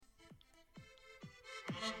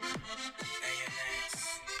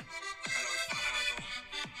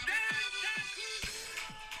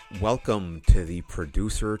Welcome to the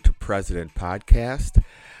Producer to President podcast.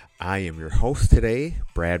 I am your host today,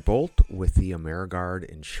 Brad Bolt with the AmeriGuard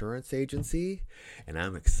Insurance Agency, and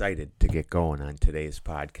I'm excited to get going on today's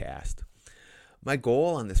podcast. My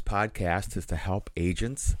goal on this podcast is to help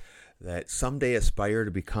agents that someday aspire to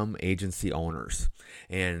become agency owners.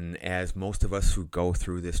 And as most of us who go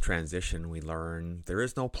through this transition, we learn there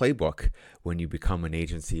is no playbook when you become an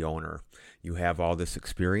agency owner. You have all this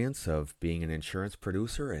experience of being an insurance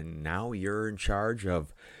producer, and now you're in charge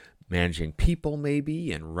of managing people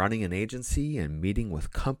maybe, and running an agency, and meeting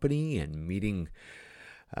with company, and meeting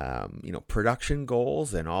production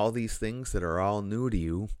goals, and all these things that are all new to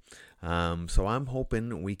you. So I'm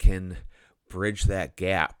hoping we can bridge that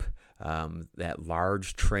gap, that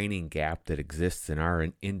large training gap that exists in our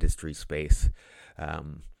industry space,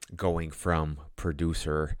 going from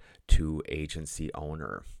producer to agency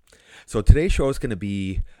owner. So today's show is going to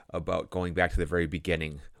be about going back to the very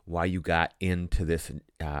beginning, why you got into this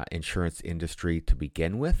insurance industry to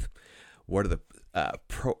begin with, what are the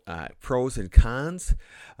pros and cons,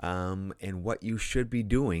 and what you should be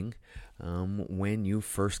doing when you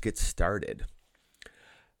first get started.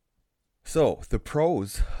 So the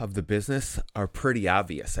pros of the business are pretty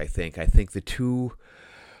obvious, I think. I think the two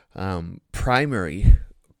primary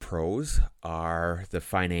pros are the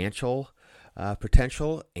financial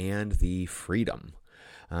potential and the freedom.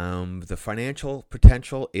 The financial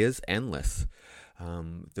potential is endless.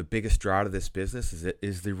 The biggest draw to this business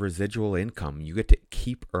is the residual income. You get to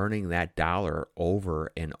keep earning that dollar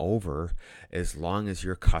over and over as long as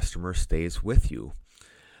your customer stays with you.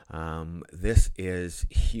 This is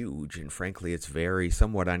huge, and frankly, it's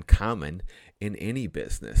somewhat uncommon in any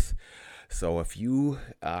business. So if you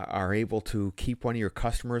are able to keep one of your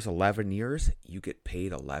customers 11 years, you get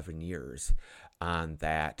paid 11 years on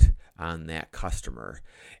that customer.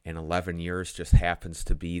 And 11 years just happens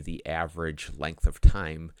to be the average length of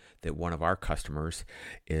time that one of our customers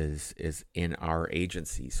is in our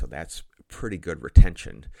agency. So that's pretty good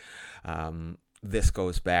retention. This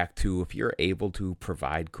goes back to if you're able to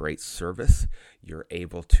provide great service, you're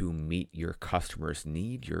able to meet your customer's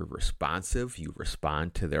need, you're responsive, you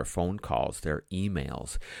respond to their phone calls, their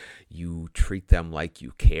emails, you treat them like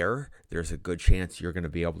you care, there's a good chance you're going to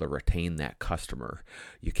be able to retain that customer.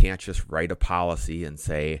 You can't just write a policy and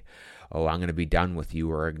say, oh, I'm going to be done with you,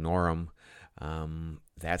 or ignore them.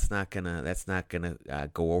 That's not gonna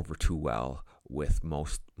go over too well with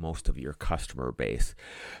most of your customer base.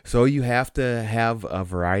 So you have to have a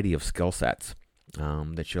variety of skill sets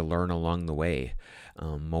that you learn along the way.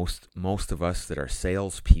 Most of us that are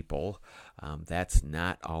salespeople, that's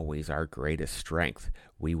not always our greatest strength.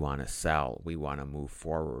 We want to sell, we want to move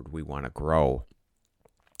forward, we want to grow.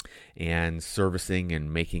 And servicing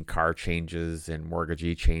and making car changes and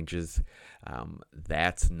mortgagee changes,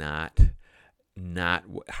 that's not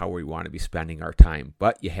how we want to be spending our time,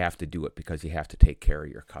 but you have to do it because you have to take care of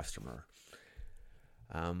your customer.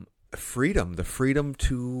 Freedom, the freedom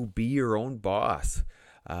to be your own boss.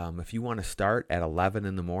 If you want to start at 11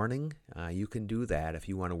 in the morning, you can do that. If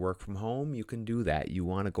you want to work from home, you can do that. You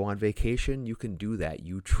want to go on vacation, you can do that.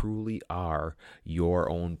 You truly are your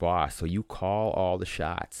own boss. So you call all the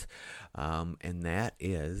shots. And that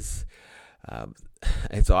is,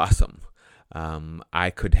 it's awesome. I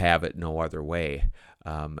could have it no other way.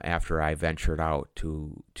 After I ventured out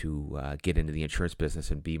to get into the insurance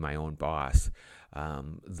business and be my own boss,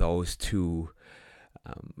 those two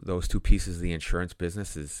pieces of the insurance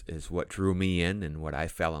business is what drew me in and what I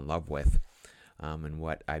fell in love with, and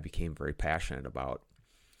what I became very passionate about.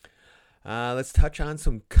 Let's touch on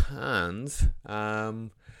some cons.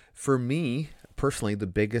 For me personally, the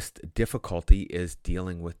biggest difficulty is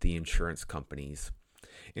dealing with the insurance companies.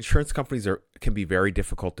 Insurance companies can be very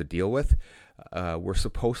difficult to deal with. We're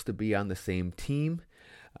supposed to be on the same team,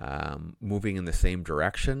 moving in the same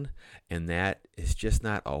direction, and that is just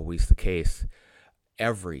not always the case.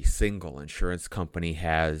 Every single insurance company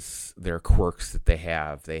has their quirks that they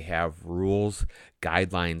have. They have rules,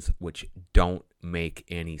 guidelines, which don't make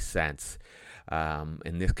any sense.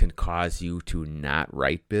 And this can cause you to not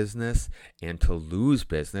write business and to lose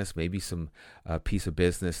business, maybe some piece of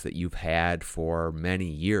business that you've had for many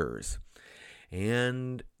years.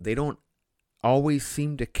 And they don't always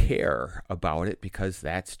seem to care about it because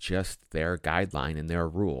that's just their guideline and their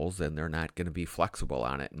rules, and they're not going to be flexible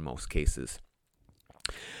on it in most cases.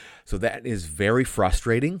 So that is very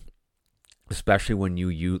frustrating, especially when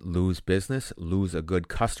you lose business, lose a good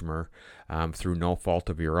customer through no fault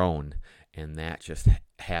of your own. And that just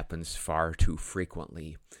happens far too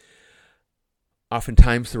frequently.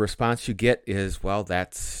 Oftentimes the response you get is, well,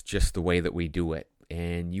 that's just the way that we do it,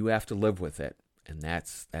 and you have to live with it. And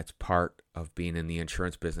that's part of being in the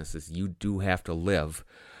insurance business, is you do have to live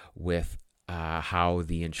with how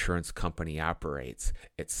the insurance company operates.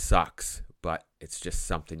 It sucks, but it's just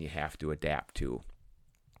something you have to adapt to.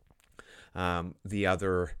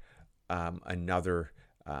 Another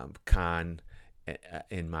con,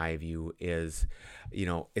 in my view, is,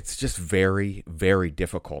 it's just very, very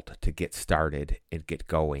difficult to get started and get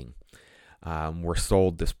going. We're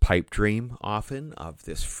sold this pipe dream often of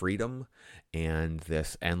this freedom and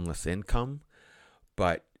this endless income,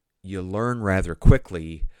 but you learn rather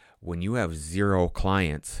quickly when you have zero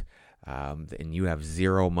clients and you have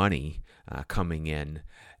zero money coming in,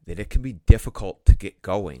 that it can be difficult to get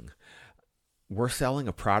going. We're selling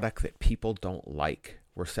a product that people don't like.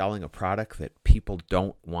 We're selling a product that people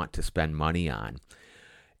don't want to spend money on.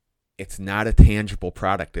 It's not a tangible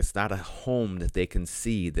product. It's not a home that they can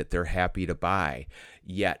see that they're happy to buy,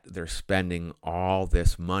 yet they're spending all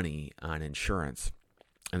this money on insurance,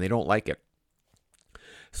 and they don't like it.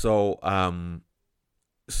 So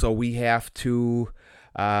we have to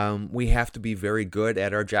be very good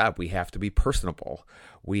at our job. We have to be personable.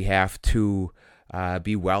 We have to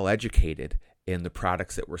be well educated in the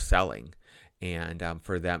products that we're selling, and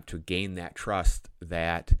for them to gain that trust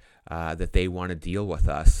that they want to deal with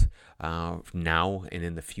us now and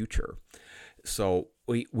in the future. So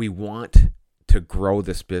we want to grow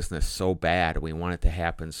this business so bad. We want it to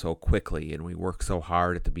happen so quickly, and we work so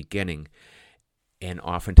hard at the beginning. And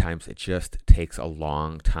oftentimes it just takes a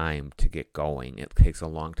long time to get going. It takes a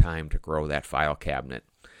long time to grow that file cabinet.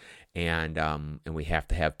 And we have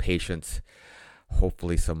to have patience,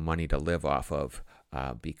 hopefully some money to live off of,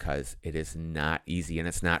 because it is not easy, and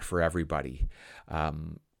it's not for everybody.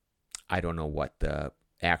 I don't know what the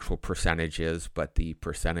actual percentage is, but the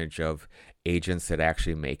percentage of agents that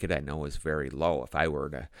actually make it, I know, is very low. If I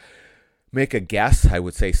were to make a guess, I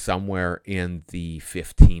would say somewhere in the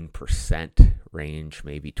 15% range,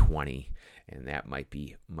 maybe 20%, and that might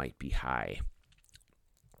be high.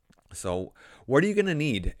 So what are you going to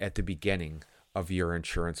need at the beginning of your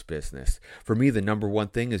insurance business? For me, the number one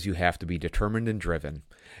thing is you have to be determined and driven.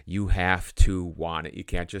 You have to want it. You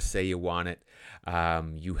can't just say you want it.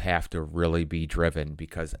 You have to really be driven,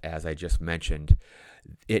 because as I just mentioned,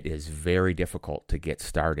 it is very difficult to get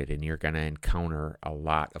started, and you're going to encounter a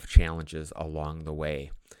lot of challenges along the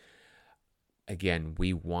way. Again,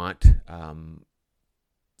 we want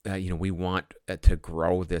to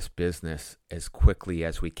grow this business as quickly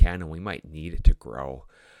as we can, and we might need it to grow.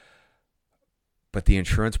 But the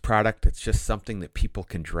insurance product, it's just something that people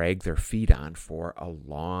can drag their feet on for a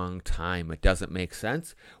long time. It doesn't make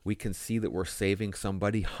sense. We can see that we're saving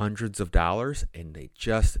somebody hundreds of dollars, and they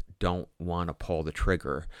just don't want to pull the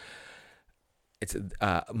trigger. It's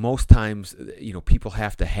most times, people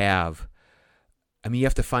have to have, you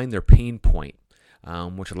have to find their pain point,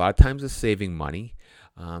 which a lot of times is saving money.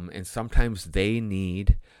 And sometimes they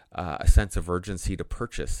need a sense of urgency to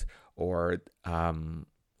purchase, or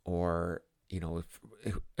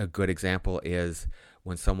a good example is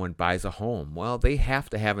when someone buys a home. Well, they have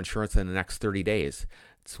to have insurance in the next 30 days.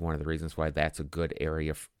 It's one of the reasons why that's a good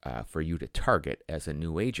area for you to target as a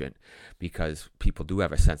new agent, because people do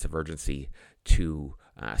have a sense of urgency to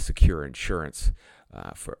secure insurance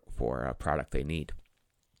for a product they need.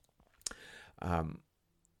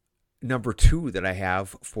 Number two that I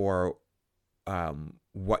have for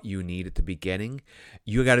what you need at the beginning,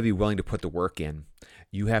 you got to be willing to put the work in.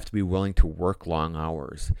 You have to be willing to work long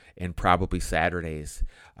hours, and probably Saturdays,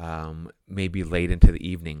 maybe late into the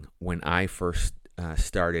evening. When I first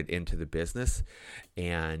started into the business,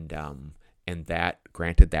 and that,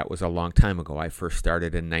 granted, that was a long time ago. I first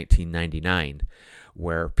started in 1999,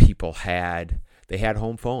 where people had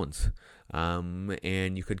home phones,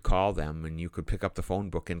 and you could call them, and you could pick up the phone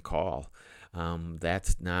book and call.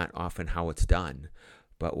 That's not often how it's done.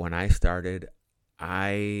 But when I started,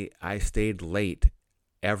 I stayed late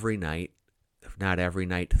every night, if not every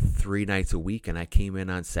night, 3 nights a week, and I came in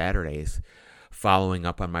on Saturdays following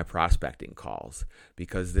up on my prospecting calls,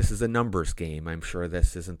 because this is a numbers game. I'm sure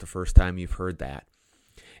this isn't the first time you've heard that.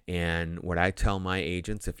 And what I tell my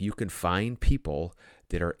agents, if you can find people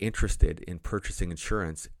that are interested in purchasing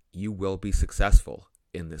insurance, you will be successful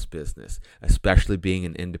in this business, especially being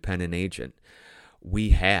an independent agent.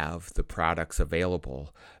 We have the products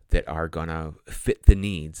available that are going to fit the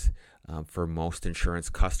needs for most insurance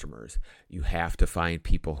customers. You have to find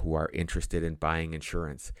people who are interested in buying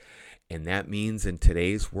insurance. And that means in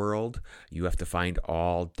today's world, you have to find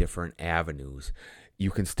all different avenues.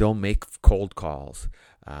 You can still make cold calls.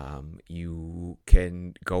 You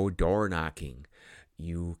can go door knocking.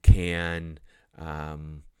 You can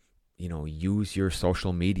use your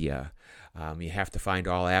social media. You have to find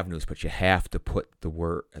all avenues, but you have to put the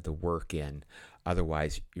work in.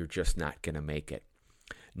 Otherwise, you're just not going to make it.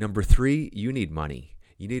 Number 3, you need money.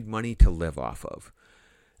 You need money to live off of.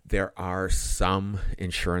 There are some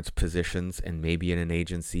insurance positions and maybe in an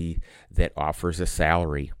agency that offers a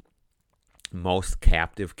salary. Most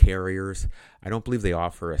captive carriers, I don't believe they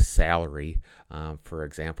offer a salary. For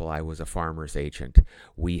example, I was a farmer's agent.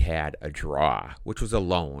 We had a draw, which was a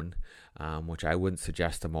loan, which I wouldn't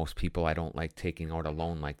suggest to most people. I don't like taking out a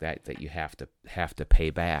loan like that you have to pay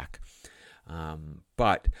back.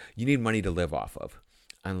 But you need money to live off of,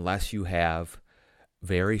 unless you have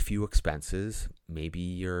very few expenses. Maybe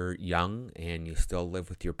you're young and you still live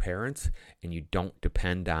with your parents and you don't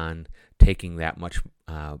depend on taking that much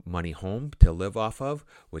money home to live off of,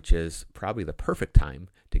 which is probably the perfect time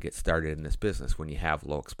to get started in this business when you have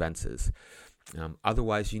low expenses.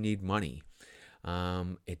 Otherwise, you need money.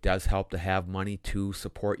 It does help to have money to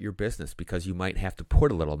support your business because you might have to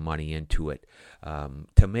put a little money into it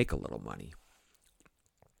to make a little money.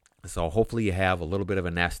 So hopefully you have a little bit of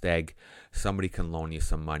a nest egg. Somebody can loan you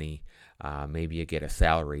some money. Maybe you get a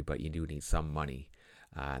salary, but you do need some money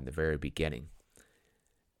in the very beginning.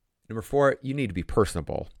 Number 4, you need to be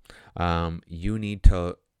personable. You need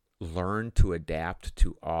to learn to adapt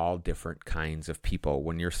to all different kinds of people.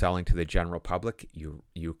 When you're selling to the general public,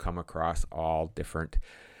 you come across all different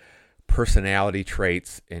personality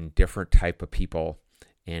traits and different type of people,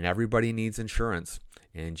 and everybody needs insurance.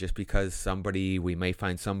 And just because we may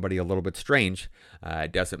find somebody a little bit strange,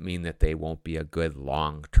 doesn't mean that they won't be a good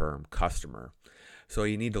long-term customer. So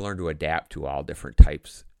you need to learn to adapt to all different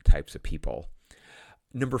types of people.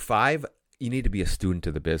 Number 5, you need to be a student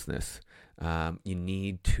of the business. You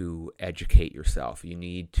need to educate yourself. You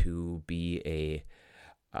need to be a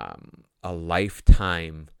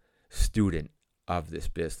lifetime student of this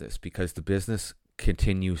business because the business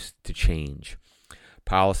continues to change.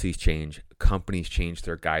 Policies change, companies change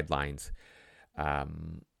their guidelines,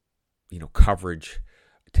 coverage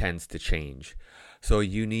tends to change. So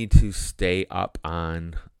you need to stay up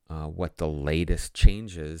on what the latest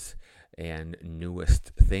changes and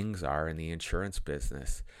newest things are in the insurance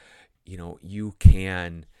business. You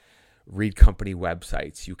can read company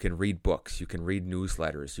websites, you can read books, you can read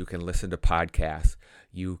newsletters, you can listen to podcasts,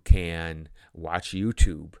 you can watch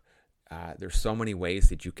YouTube. There's so many ways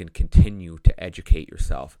that you can continue to educate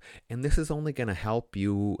yourself. And this is only going to help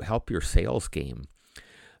your sales game.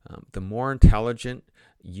 The more intelligent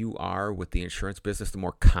you are with the insurance business, the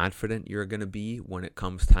more confident you're going to be when it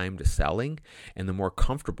comes time to selling, and the more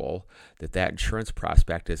comfortable that insurance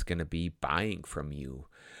prospect is going to be buying from you.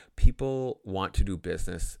 People want to do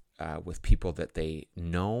business with people that they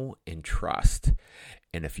know and trust.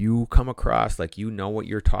 And if you come across like you know what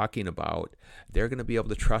you're talking about, they're going to be able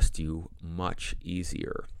to trust you much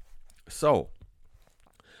easier. So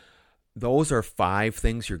those are 5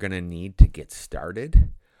 things you're going to need to get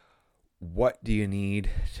started. What do you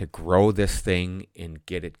need to grow this thing and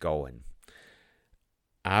get it going?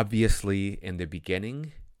 Obviously, in the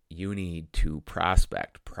beginning, you need to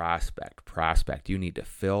prospect. You need to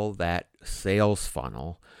fill that sales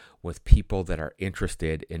funnel with people that are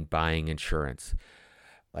interested in buying insurance.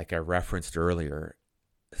 Like I referenced earlier,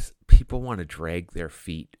 people want to drag their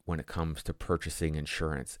feet when it comes to purchasing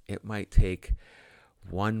insurance. It might take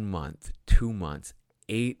 1 month, 2 months,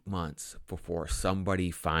 8 months before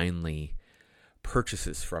somebody finally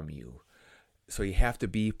purchases from you. So you have to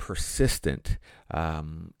be persistent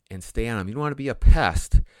and stay on them. You don't want to be a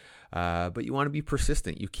pest, but you want to be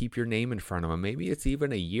persistent. You keep your name in front of them. Maybe it's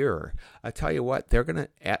even a year. I tell you what, they're going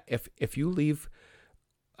to, if you leave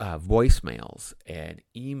voicemails and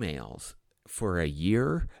emails for a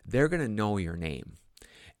year, they're going to know your name.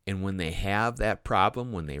 And when they have that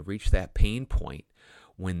problem, when they reach that pain point,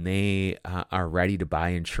 when they are ready to buy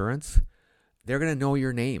insurance, they're going to know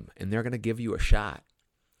your name and they're going to give you a shot.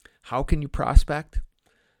 How can you prospect?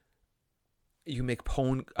 You make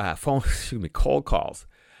cold calls.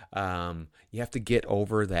 You have to get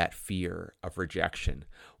over that fear of rejection.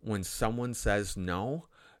 When someone says no,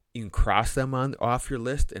 you can cross them off your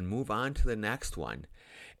list and move on to the next one.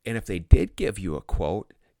 And if they did give you a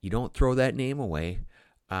quote, you don't throw that name away.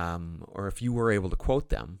 Or if you were able to quote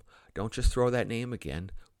them, don't just throw that name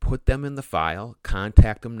again. Put them in the file,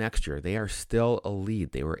 contact them next year. They are still a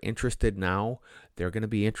lead. They were interested now. They're going to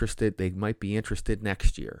be interested. They might be interested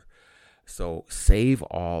next year. So save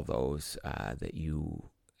all those that you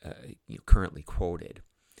currently quoted.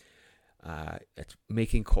 It's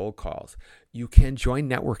making cold calls. You can join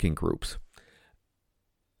networking groups.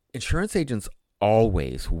 Insurance agents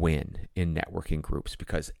always win in networking groups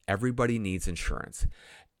because everybody needs insurance.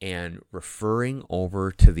 and referring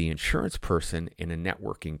over to the insurance person in a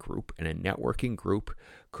networking group. And a networking group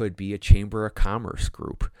could be a Chamber of Commerce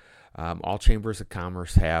group. All chambers of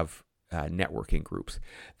commerce have networking groups.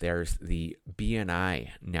 There's the BNI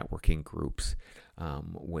networking groups,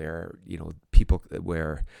 where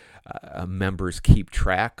members keep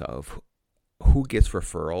track of who gets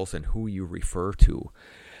referrals and who you refer to.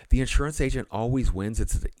 The insurance agent always wins.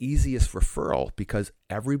 It's the easiest referral because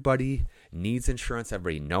everybody needs insurance.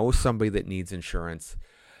 Everybody knows somebody that needs insurance.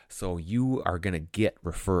 So you are going to get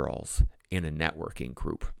referrals in a networking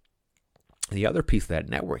group. The other piece of that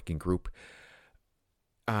networking group,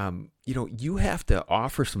 you have to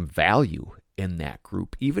offer some value in that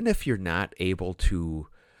group. Even if you're not able to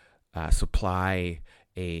supply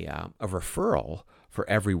a referral for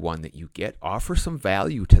everyone that you get, offer some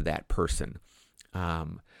value to that person.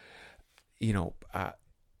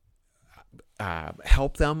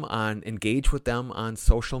 Help them engage with them on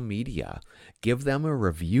social media, give them a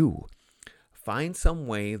review, find some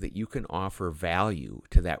way that you can offer value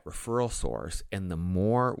to that referral source, and the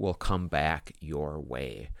more will come back your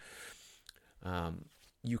way.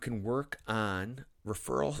 You can work on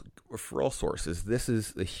referral sources. This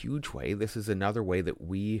is a huge way. This is another way that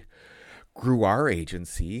we grew our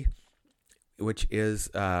agency, which is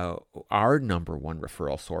our number one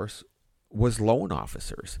referral source was loan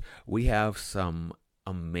officers. We have some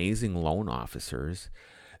amazing loan officers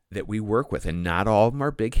that we work with, and not all of them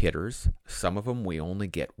are big hitters. Some of them we only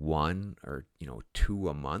get one or two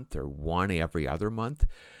a month or one every other month.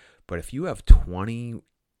 But if you have 20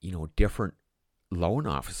 different loan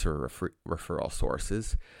officer referral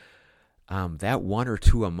sources, that one or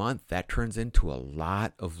two a month, that turns into a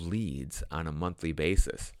lot of leads on a monthly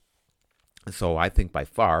basis. So I think by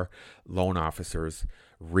far, loan officers,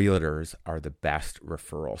 realtors are the best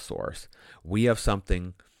referral source. We have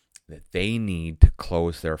something that they need to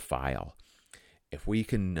close their file. If we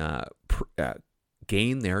can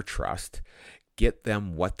gain their trust, get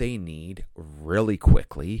them what they need really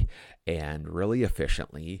quickly and really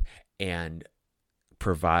efficiently, and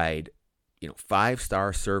provide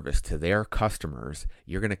 5-star service to their customers,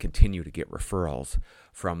 you're going to continue to get referrals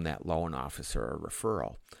from that loan officer or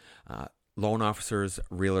referral. Loan officers,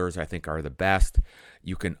 realtors, I think, are the best.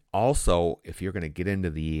 You can also, if you're going to get into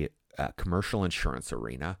the commercial insurance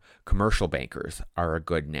arena, commercial bankers are a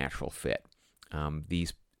good natural fit.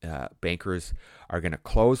 These bankers are going to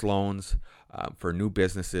close loans for new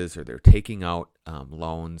businesses, or they're taking out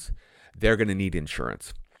loans. They're going to need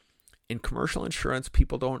insurance. In commercial insurance,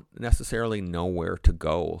 people don't necessarily know where to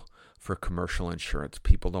go for commercial insurance.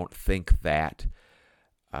 People don't think that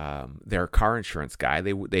their car insurance guy,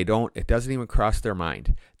 they don't, it doesn't even cross their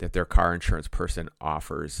mind that their car insurance person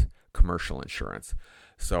offers commercial insurance.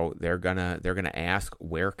 So they're gonna ask,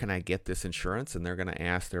 where can I get this insurance? And they're gonna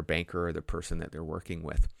ask their banker or the person that they're working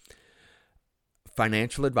with.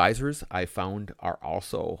 Financial advisors, I found, are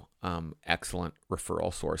also excellent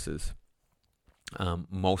referral sources.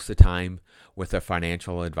 Most of the time with a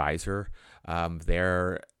financial advisor,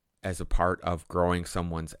 they're, as a part of growing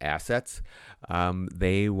someone's assets,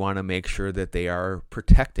 they want to make sure that they are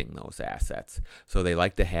protecting those assets. So they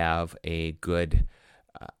like to have a good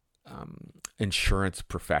insurance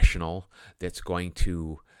professional that's going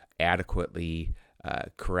to adequately,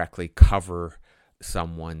 correctly cover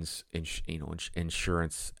someone's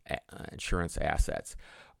insurance assets.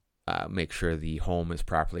 Make sure the home is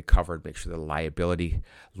properly covered, make sure the liability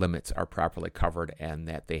limits are properly covered, and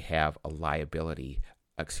that they have an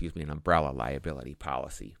umbrella liability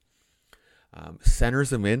policy.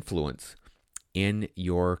 Centers of influence in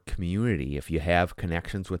your community, if you have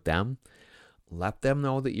connections with them, let them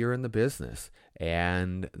know that you're in the business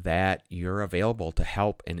and that you're available to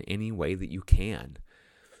help in any way that you can.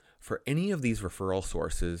 For any of these referral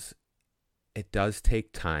sources, it does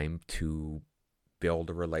take time to build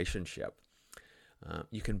a relationship.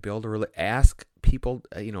 You can ask people,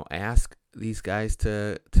 ask these guys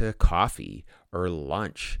to coffee or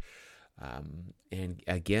lunch. And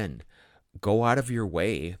again, go out of your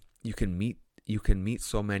way. You can meet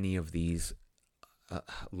so many of these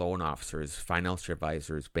loan officers, financial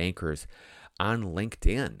advisors, bankers on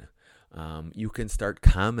LinkedIn. You can start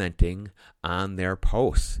commenting on their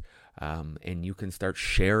posts. And you can start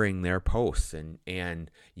sharing their posts,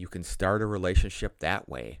 and you can start a relationship that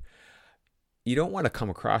way. You don't want to come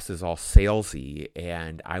across as all salesy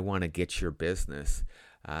and I want to get your business.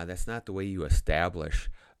 That's not the way you establish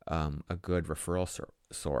a good referral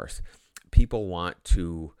source. People want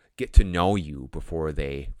to get to know you before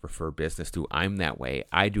they refer business to. I'm that way.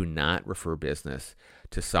 I do not refer business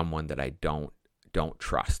to someone that I don't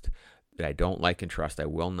trust, that I don't like and trust. I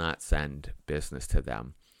will not send business to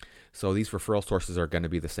them. So these referral sources are going to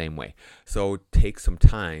be the same way. So take some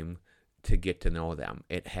time to get to know them.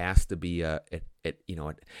 It has to be and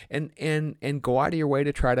go out of your way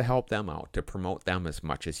to try to help them out, to promote them as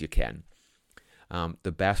much as you can.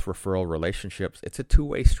 The best referral relationships, it's a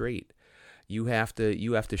two-way street. You have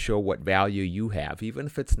to show what value you have, even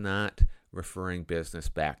if it's not referring business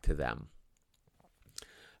back to them.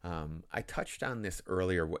 I touched on this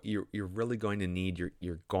earlier. What you're really going to need,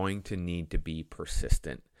 you're going to need to be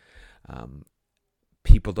persistent.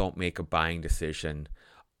 People don't make a buying decision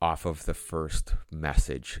off of the first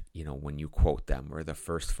message, when you quote them, or the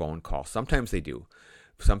first phone call. Sometimes they do.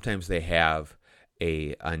 Sometimes they have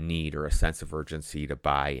a need or a sense of urgency to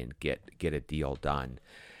buy and get a deal done.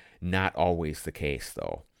 Not always the case,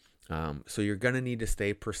 though. So you're going to need to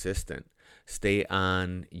stay persistent. Stay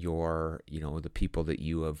on your, the people that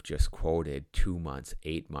you have just quoted 2 months,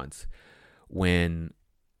 8 months. When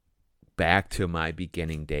back to my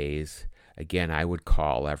beginning days, again, I would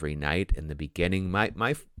call every night. In the beginning, my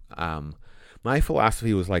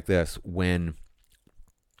philosophy was like this: when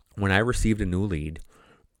I received a new lead,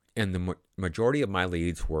 and the majority of my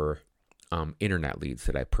leads were internet leads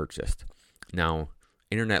that I purchased. Now,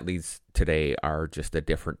 internet leads today are just a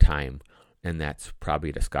different time, and that's probably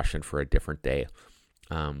a discussion for a different day.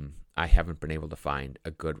 I haven't been able to find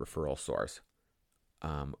a good referral source.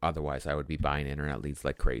 Otherwise, I would be buying internet leads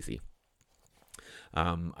like crazy.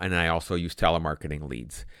 And I also use telemarketing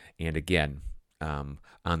leads. And again, on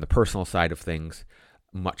the personal side of things,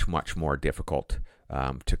 much, much more difficult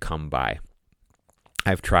to come by.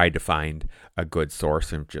 I've tried to find a good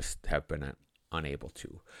source and just have been unable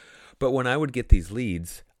to. But when I would get these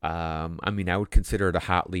leads, I would consider it a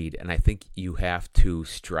hot lead. And I think you have to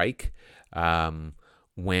strike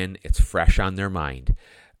when it's fresh on their mind,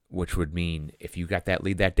 which would mean if you got that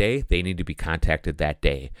lead that day, they need to be contacted that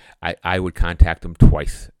day. I would contact them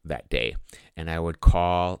twice that day, and I would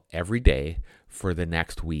call every day for the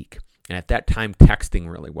next week. And at that time, texting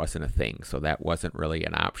really wasn't a thing, so that wasn't really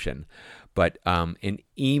an option. But an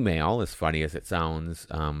email, as funny as it sounds,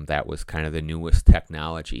 that was kind of the newest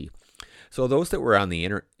technology. So those that were on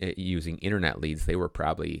the using internet leads, they were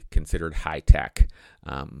probably considered high tech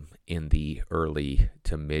in the early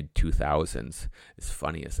to mid 2000s. As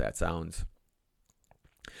funny as that sounds.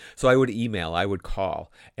 So I would email, I would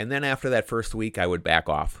call, and then after that first week, I would back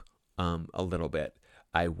off a little bit.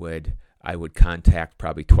 I would contact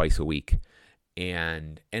probably twice a week,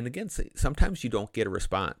 and again, sometimes you don't get a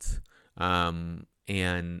response.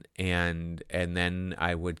 And then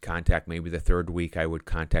I would contact, maybe the third week I would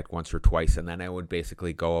contact once or twice, and then I would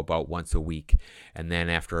basically go about once a week. And then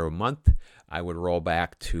after a month, I would roll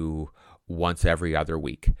back to once every other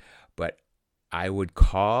week. But I would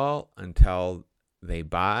call until they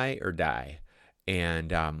buy or die,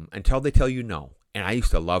 and until they tell you no. And I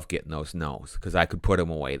used to love getting those no's because I could put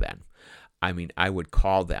them away then. I would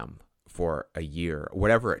call them for a year,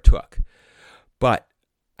 whatever it took. But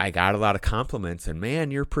I got a lot of compliments, and man,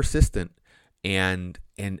 you're persistent, and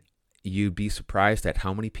you'd be surprised at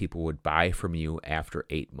how many people would buy from you after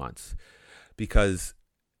 8 months, because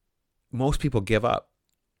most people give up,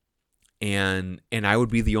 and I would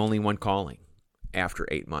be the only one calling after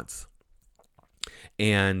 8 months.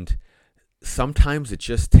 And sometimes it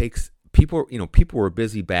just takes people were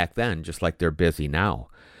busy back then, just like they're busy now.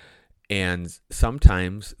 And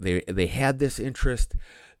sometimes they had this interest.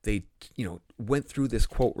 They, went through this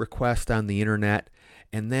quote request on the internet,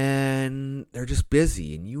 and then they're just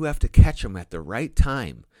busy, and you have to catch them at the right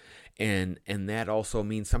time. And that also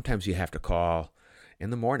means sometimes you have to call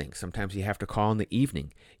in the morning. Sometimes you have to call in the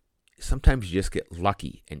evening. Sometimes you just get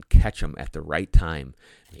lucky and catch them at the right time.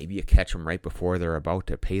 Maybe you catch them right before they're about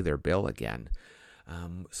to pay their bill again.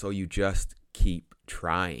 So you just keep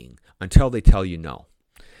trying until they tell you no.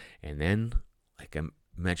 And then, like I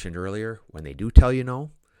mentioned earlier, when they do tell you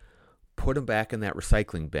no, put them back in that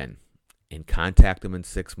recycling bin and contact them in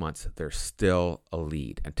 6 months. They're still a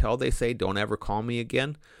lead. Until they say, don't ever call me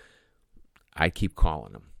again, I keep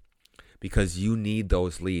calling them, because you need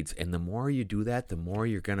those leads. And the more you do that, the more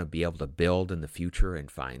you're going to be able to build in the future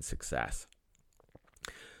and find success.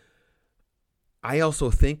 I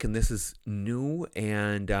also think, and this is new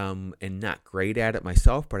and not great at it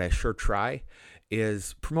myself, but I sure try,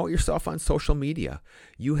 is promote yourself on social media.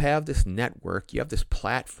 You have this network, you have this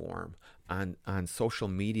platform on social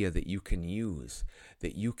media that you can use,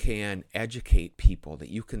 that you can educate people, that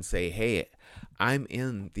you can say, hey, I'm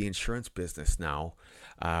in the insurance business now.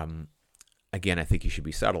 Again, I think you should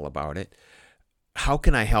be subtle about it. How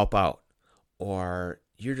can I help out? Or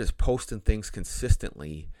you're just posting things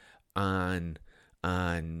consistently on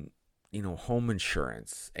home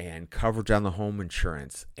insurance and coverage on the home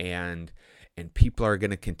insurance, and people are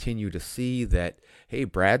going to continue to see that, hey,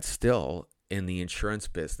 Brad's still in the insurance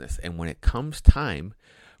business, and when it comes time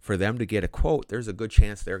for them to get a quote, there's a good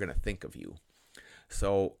chance they're going to think of you.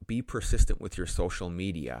 So be persistent with your social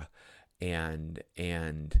media, and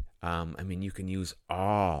you can use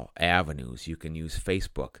all avenues. You can use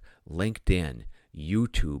Facebook, LinkedIn,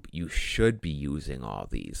 YouTube. You should be using all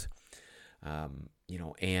these.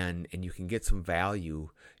 And you can get some value.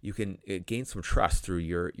 You can gain some trust through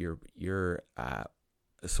your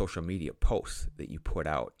social media posts that you put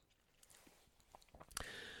out.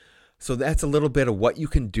 So that's a little bit of what you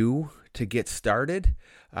can do to get started.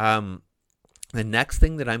 The next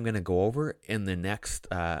thing that I'm going to go over in the next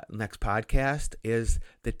podcast is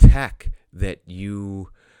the tech that you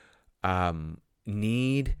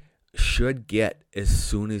should get as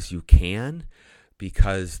soon as you can,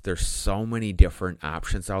 because there's so many different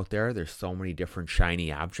options out there. There's so many different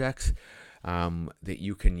shiny objects that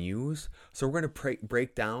you can use. So we're going to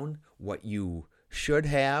break down what you should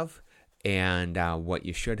have and what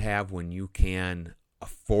you should have when you can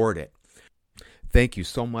afford it. Thank you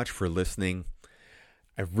so much for listening.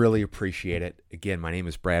 I really appreciate it. Again, my name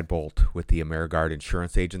is Brad Bolt with the AmeriGuard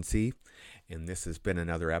Insurance Agency, and this has been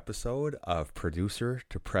another episode of Producer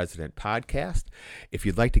to President podcast. If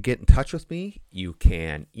you'd like to get in touch with me, you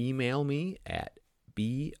can email me at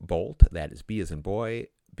bbolt, that is B as in boy,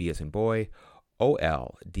 B as in boy,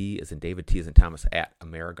 OL, D as in David, T as in Thomas, at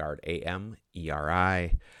AmeriGuard,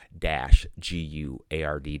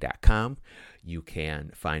 AMERI-GUARD.com. You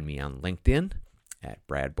can find me on LinkedIn at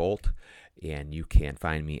Brad Bolt, and you can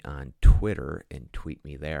find me on Twitter and tweet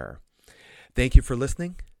me there. Thank you for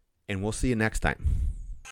listening, and we'll see you next time.